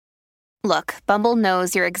Look, Bumble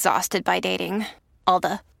knows you're exhausted by dating. All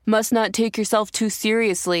the, must not take yourself too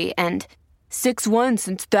seriously, and 6'1"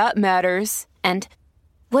 since that matters. And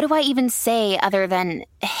what do I even say other than,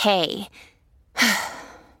 hey?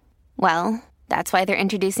 Well, that's why they're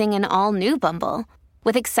introducing an all-new Bumble,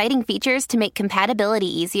 with exciting features to make compatibility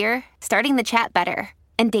easier, starting the chat better,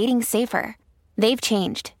 and dating safer. They've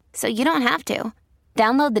changed, so you don't have to.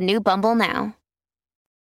 Download the new Bumble now.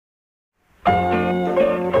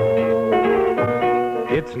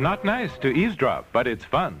 It's not nice to eavesdrop, but it's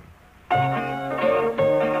fun.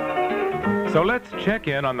 So let's check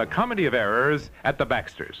in on the comedy of errors at the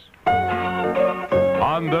Baxters.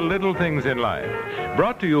 On the little things in life.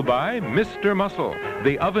 Brought to you by Mr. Muscle,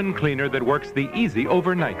 the oven cleaner that works the easy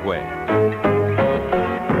overnight way.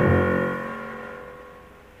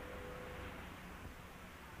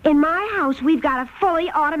 In my house, we've got a fully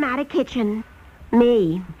automatic kitchen.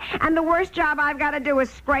 Me. And the worst job I've got to do is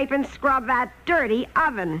scrape and scrub that dirty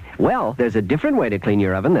oven. Well, there's a different way to clean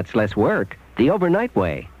your oven that's less work. The overnight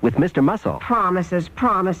way, with Mr. Muscle. Promises.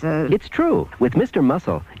 It's true. With Mr.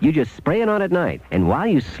 Muscle, you just spray it on at night, and while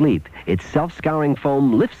you sleep, its self-scouring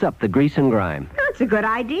foam lifts up the grease and grime. That's a good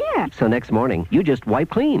idea. So next morning, you just wipe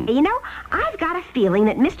clean. You know, I've got a feeling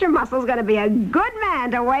that Mr. Muscle's going to be a good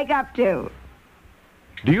man to wake up to.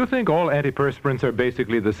 Do you think all antiperspirants are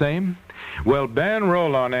basically the same? Well, Ban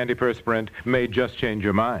Roll-On antiperspirant may just change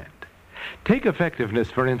your mind. Take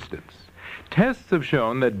effectiveness, for instance. Tests have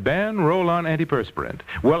shown that Ban Roll-On antiperspirant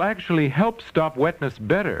will actually help stop wetness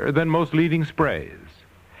better than most leading sprays.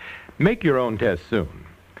 Make your own test soon.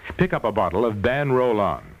 Pick up a bottle of Ban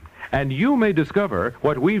Roll-On, and you may discover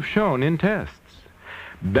what we've shown in tests.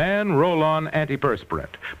 Ban Roll-On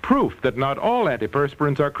antiperspirant, proof that not all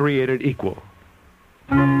antiperspirants are created equal.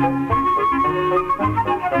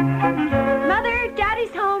 Mother,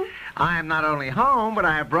 Daddy's home. I am not only home, but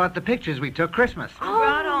I have brought the pictures we took Christmas. You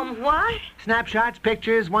brought home what? Snapshots,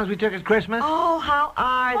 pictures, ones we took at Christmas. Oh, how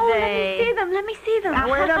are they? Let me see them. Now,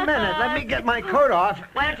 wait a minute. Let me get my coat off.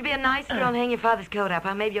 Why don't you be a nice girl and hang your father's coat up?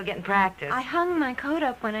 Huh? Maybe you'll get in practice. I hung my coat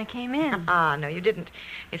up when I came in. Ah, no, you didn't.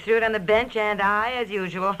 You threw it on the bench, and I, as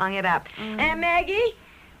usual, hung it up. Aunt Maggie,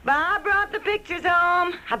 Bob brought the pictures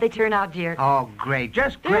home. How'd they turn out, dear? Oh, great.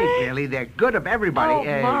 Just great, Billy. They're good of everybody.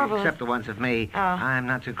 Oh, marvelous. Except the ones of me. Oh. I'm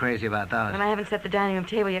not too crazy about those. And I haven't set the dining room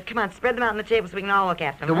table yet. Come on, spread them out on the table so we can all look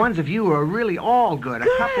at them. The huh? ones of you are really all good. A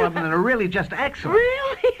couple of them that are really just excellent.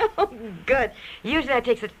 Really? Oh, good. Usually I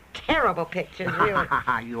take such terrible pictures, really.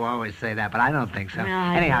 You always say that, but I don't think so. No,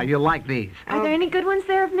 I Anyhow, don't. you'll like these. Are there any good ones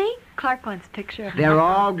there of me? Clark wants a picture of me. They're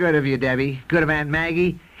all good of you, Debbie. Good of Aunt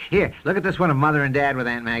Maggie. Here, look at this one of Mother and Dad with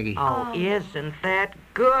Aunt Maggie. Oh, isn't that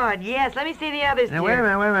good? Yes, let me see the others, Now, dear. wait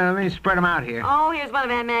a minute. Let me spread them out here. Oh, here's one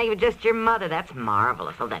of Aunt Maggie with just your mother. That's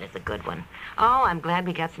marvelous. Oh, that is a good one. Oh, I'm glad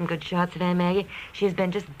we got some good shots of Aunt Maggie. She's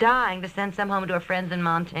been just dying to send some home to her friends in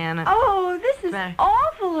Montana. Oh, this is Right.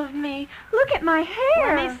 awful of me. Look at my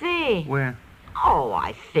hair. Let me see. Where? Oh,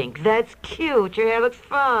 I think that's cute. Your hair looks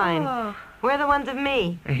fine. Oh. Where are the ones of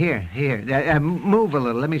me? Here. Move a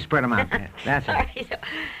little. Let me spread them out there. That's it.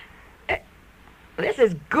 Sorry. This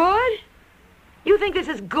is good? You think this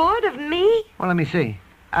is good of me? Well, let me see.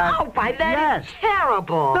 Oh, why, that is yes.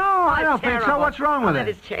 terrible. No, I Oh, don't think so. terrible. What's wrong with That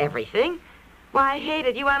it? is everything. Why, I hate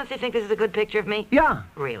it. You honestly think this is a good picture of me? Yeah.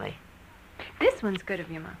 Really? This one's good of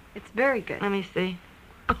you, Ma. It's very good. Let me see.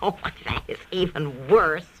 Oh, that is even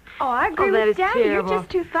worse. Oh, I agree that with is Daddy. terrible. You're just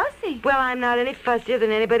too fussy. Well, I'm not any fussier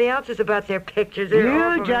than anybody else is about their pictures. They're You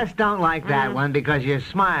awful. just don't like that one because you're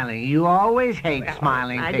smiling. You always hate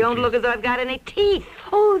smiling I pictures. don't look as though I've got any teeth.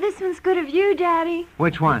 Oh, this one's good of you, Daddy.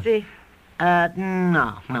 Which one? See? No,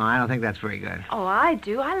 I don't think that's very good. Oh, I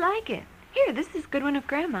do. I like it. Here, this is a good one of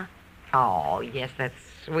Grandma. Oh, yes, that's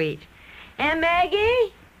sweet. Aunt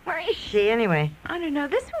Maggie? Where is she, anyway? I don't know.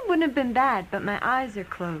 This one wouldn't have been bad, but my eyes are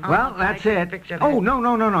closed. Well, I that's took a it. picture of Oh, it.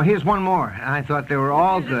 no. Here's one more. I thought they were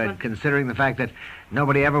all Here's this good, one. considering the fact that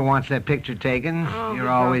nobody ever wants their picture taken. Oh, You're good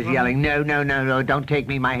always God. yelling, no, don't take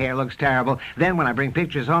me. My hair looks terrible. Then when I bring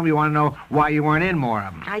pictures home, you want to know why you weren't in more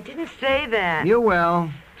of them. I didn't say that. You will.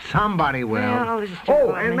 Somebody will. Well, this is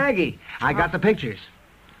terrible. Oh, and Maggie, I got the pictures.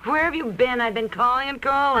 Where have you been? I've been calling and I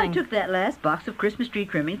calling. took that last box of Christmas tree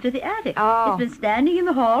trimmings to the attic. Oh. It's been standing in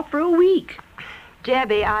the hall for a week.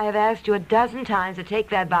 Debbie, I have asked you a dozen times to take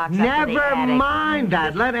that box up to the Never attic. mind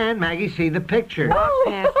that. Let Aunt Maggie see the pictures.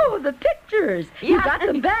 Oh, the pictures. You got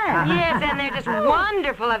them back. Yes, and they're just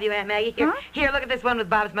wonderful of you, Aunt Maggie. Here, Huh? here, look at this one with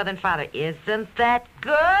Bob's mother and father. Isn't that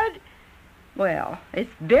good? Well,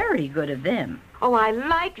 it's very good of them. Oh, I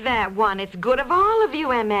like that one. It's good of all of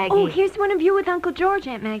you, Aunt Maggie. Oh, here's one of you with Uncle George,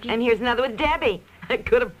 Aunt Maggie. And here's another with Debbie.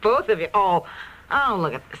 Good of both of you. Oh,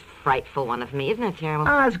 look at this frightful one of me. Isn't it terrible?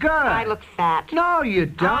 Oh, it's good. I look fat. No, you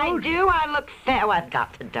don't. I do. I look fat. Oh, I've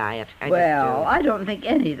got to diet. Well, I don't think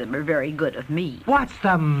any of them are very good of me. What's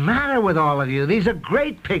the matter with all of you? These are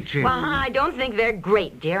great pictures. Well, I don't think they're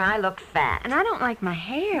great, dear. I look fat. And I don't like my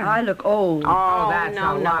hair. I look old. Oh, that's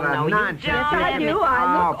no, a lot of you nonsense. don't. Yes, I Aunt do. Ma-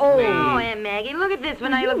 I look Oh, old. please. Oh, Aunt Maggie, look at this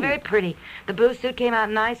one. Now you look very pretty. The blue suit came out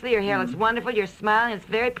nicely. Your hair looks wonderful. You're smiling. It's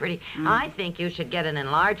very pretty. I think you should get an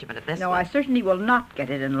enlargement of this No, one. I certainly will not get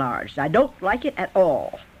it enlarged. I don't like it at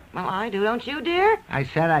all. Well, I do. Don't you, dear? I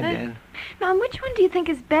said I did. Mom, which one do you think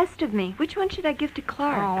is best of me? Which one should I give to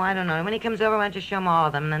Clark? Oh, I don't know. When he comes over, why don't you show him all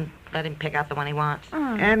of them and then let him pick out the one he wants?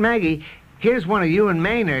 Aunt Maggie, here's one of you and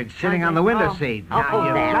Maynard sitting on the window seat. Oh, Now,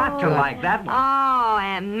 you've that. got to like that one. Oh,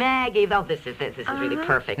 Aunt Maggie. Oh, this is really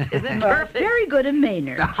perfect. Isn't it Well, perfect? very good of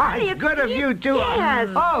Maynard. It's good of you, too. Yes.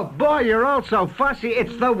 Oh, boy, you're all so fussy.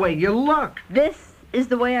 It's the way you look. This is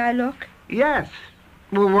the way I look? Yes.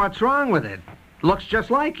 Well, what's wrong with it? Looks just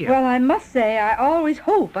like you. Well, I must say, I always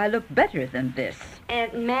hope I look better than this.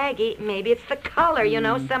 Aunt Maggie, maybe it's the color, you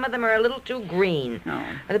know. Some of them are a little too green. No.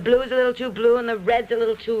 The blue's a little too blue and the red's a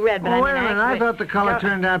little too red. But Oh, I wait mean, a minute. I actually- thought the color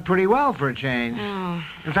turned out pretty well for a change. Oh.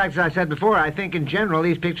 In fact, as I said before, I think in general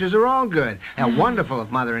these pictures are all good. They're wonderful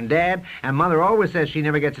of Mother and Dad, and Mother always says she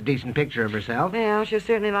never gets a decent picture of herself. Well, she'll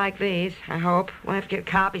certainly like these, I hope. We'll have to get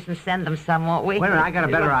copies and send them some, won't we? Wait a minute, I got a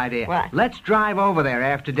better idea. What? Let's drive over there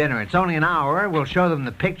after dinner. It's only an hour. We'll show them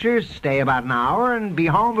the pictures, stay about an hour, and be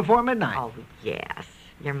home before midnight. Oh, yes.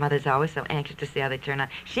 Your mother's always so anxious to see how they turn out.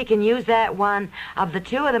 She can use that one of the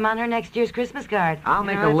two of them on her next year's Christmas card. I'll You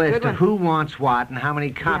make know, a that's list good of one. who wants what and how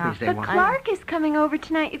many copies they But want. Clark is coming over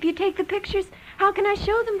tonight. If you take the pictures, how can I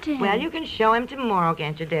show them to him? Well, you can show him tomorrow,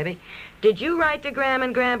 can't you, Debbie? Did you write to Graham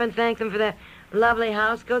and Grandpa and thank them for that lovely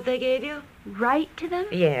house coat they gave you? Write to them?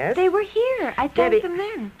 Yes. They were here. I Debbie. thanked them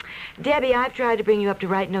then. Debbie, I've tried to bring you up to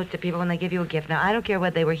write notes to people when they give you a gift. Now, I don't care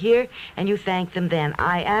whether they were here and you thanked them then.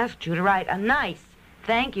 I asked you to write a nice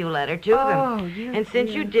thank you letter to them. you And since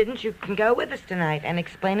you dear. didn't, you can go with us tonight and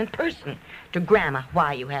explain in person to Grandma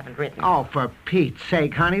why you haven't written. Oh, for Pete's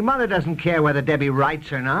sake, honey. Mother doesn't care whether Debbie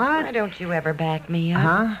writes or Why not. don't you ever back me up?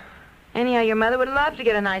 Huh? Anyhow, your mother would love to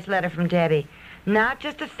get a nice letter from Debbie. Not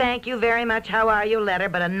just a thank you very much, how are you letter,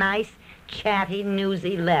 but a nice, chatty,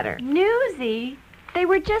 newsy letter. Newsy? They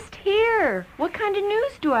were just here. What kind of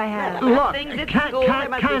news do I have? Look, things at school, there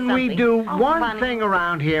must be can we something. do Oh, one funny. thing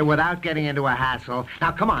around here without getting into a hassle?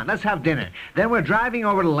 Now, come on, let's have dinner. Then we're driving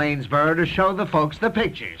over to Lanesboro to show the folks the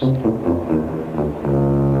pictures.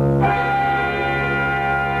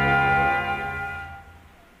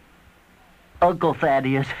 Uncle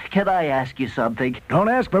Thaddeus, can I ask you something? Don't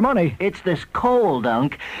ask for money. It's this cold,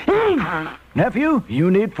 Unc. Nephew,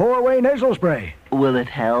 you need 4-way nasal spray. Will it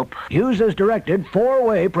help? Use as directed,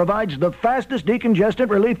 4-way provides the fastest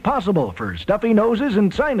decongestant relief possible for stuffy noses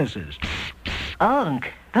and sinuses.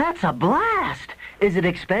 Unc, that's a blast. Is it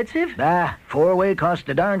expensive? 4-way costs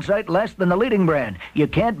a darn sight less than the leading brand. You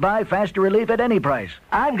can't buy faster relief at any price.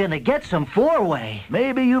 I'm gonna get some 4-way.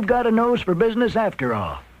 Maybe you've got a nose for business after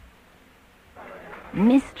all.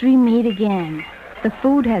 Mystery meat again. The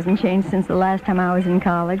food hasn't changed since the last time I was in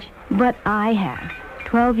college, but I have.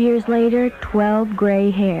 12 years later, 12 gray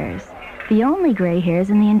hairs. The only gray hairs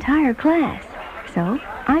in the entire class. So,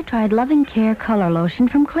 I tried Loving Care Color Lotion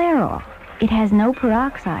from Clairol. It has no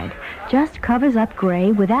peroxide, just covers up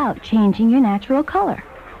gray without changing your natural color.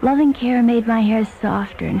 Loving Care made my hair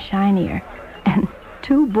softer and shinier, and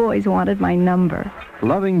 2 boys wanted my number.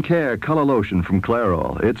 Loving Care Color Lotion from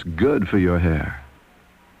Clairol. It's good for your hair.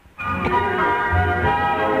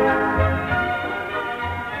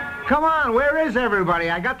 Come on, where is everybody?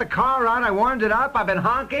 I got the car out, I warmed it up, I've been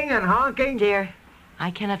honking and honking. Dear,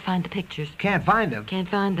 I cannot find the pictures. Can't find them. Can't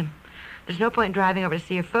find them. There's no point in driving over to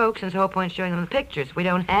see your folks, and there's no point in showing them the pictures. We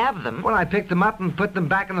don't have them. Well, I picked them up and put them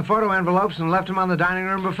back in the photo envelopes and left them on the dining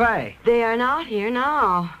room buffet. They are not here,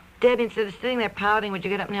 no. Debbie, instead of sitting there pouting, would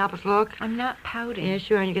you get up and help us look? I'm not pouting. Yeah,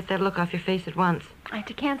 sure, and you get that look off your face at once. I had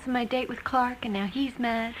to cancel my date with Clark, and now he's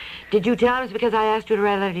mad. Did you tell him it's because I asked you to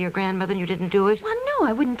write a letter to your grandmother and you didn't do it? Well, no,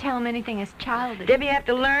 I wouldn't tell him anything as childish. Debbie, you have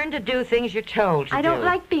to learn to do things you're told to do. I don't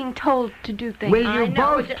like being told to do things. Will I you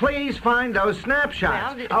know, both please find those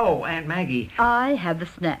snapshots? Oh, Aunt Maggie. I have the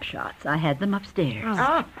snapshots. I had them upstairs.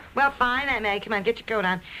 Oh, well, fine, Aunt Maggie. Come on, get your coat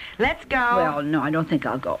on. Let's go. Well, no, I don't think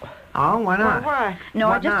I'll go. Oh, why not? Why? No,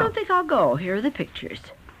 I What just now? don't think I'll go. Here are the pictures.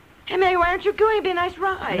 Hey, Maggie, why aren't you going? It'd be a nice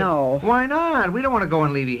ride. No. Why not? We don't want to go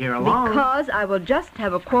and leave you here alone. Because I will just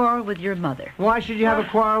have a quarrel with your mother. Why should you have a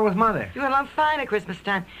quarrel with Mother? You get along fine at Christmas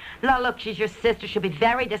time. Now, look, she's your sister. She'll be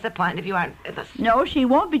very disappointed if you aren't with us. No, she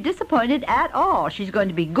won't be disappointed at all. She's going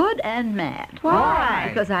to be good and mad. Why?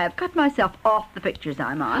 Because I have cut myself off the pictures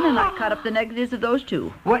I'm on, and I cut up the negatives of those,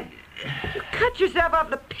 too. What? You cut yourself off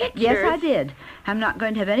the pictures. Yes, I did. I'm not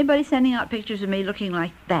going to have anybody sending out pictures of me looking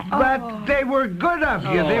like that. But they were good of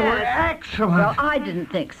you. They were excellent. Well, I didn't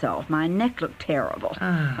think so. My neck looked terrible.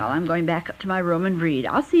 Well, I'm going back up to my room and read.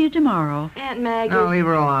 I'll see you tomorrow. Aunt Maggie. No, leave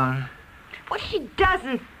her alone. Well, she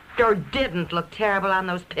doesn't or didn't look terrible on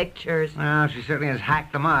those pictures. Well, she certainly has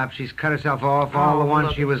hacked them up. She's cut herself off all the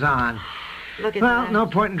ones she was on. Look at Well, that. no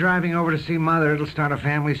point in driving over to see Mother. It'll start a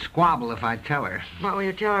family squabble if I tell her. What will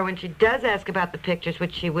you tell her when she does ask about the pictures,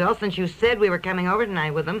 which she will, since you said we were coming over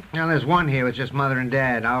tonight with them? Now, there's one here with just Mother and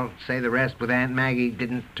Dad. I'll say the rest with Aunt Maggie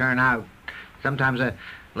didn't turn out. Sometimes a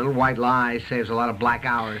little white lie saves a lot of black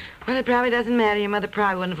hours. Well, it probably doesn't matter. Your mother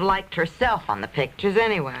probably wouldn't have liked herself on the pictures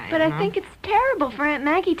anyway. But I think it's terrible for Aunt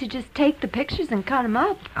Maggie to just take the pictures and cut them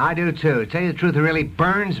up. I do, too. Tell you the truth, it really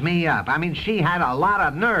burns me up. I mean, she had a lot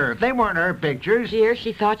of nerve. They weren't her pictures. Dear,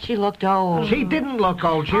 she thought she looked old. She didn't look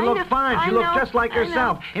old. She looked fine. She looked just like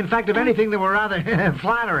herself. In fact, if anything, they were rather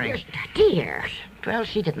flattering. Dear. Well,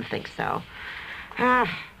 she didn't think so.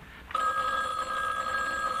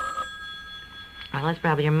 Well, that's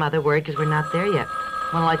probably your mother worried because we're not there yet.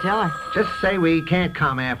 What'll I tell her? Just say we can't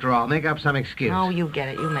come after all. Make up some excuse. Oh, you get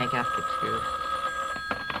it. You make up the excuse.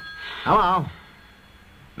 Hello?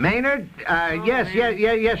 Maynard? Yes,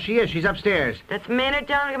 she is. She's upstairs. That's Maynard.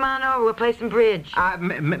 Tell her to come on over. We'll play some bridge.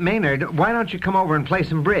 Maynard, why don't you come over and play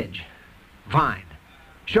some bridge? Fine.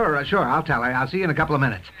 Sure, I'll tell her. I'll see you in a couple of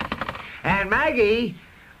minutes. And Maggie,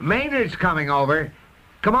 Maynard's coming over.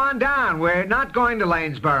 Come on down. We're not going to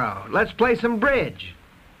Lanesboro. Let's play some bridge.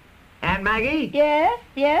 Aunt Maggie? Yes,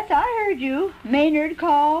 I heard you. Maynard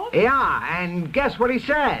called? Yeah, and guess what he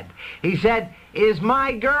said? He said, "Is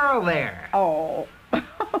my girl there?" Oh.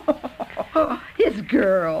 His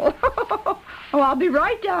girl. Oh, I'll be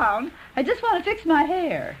right down. I just want to fix my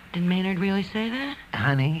hair. Did Maynard really say that?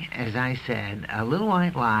 Honey, as I said, a little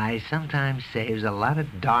white lie sometimes saves a lot of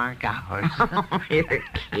dark hours. Oh, you're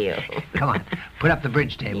cute. Come on, put up the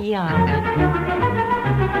bridge table. Yeah.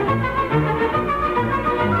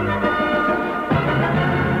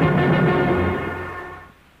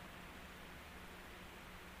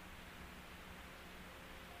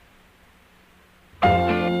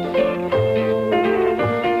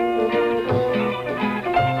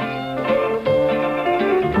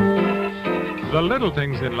 The Little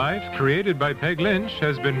Things in Life, created by Peg Lynch,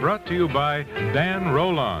 has been brought to you by Dan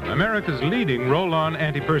Roll-On, America's leading roll-on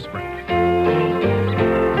antiperspirant.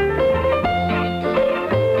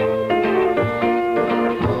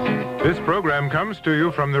 This program comes to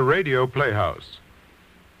you from the Radio Playhouse.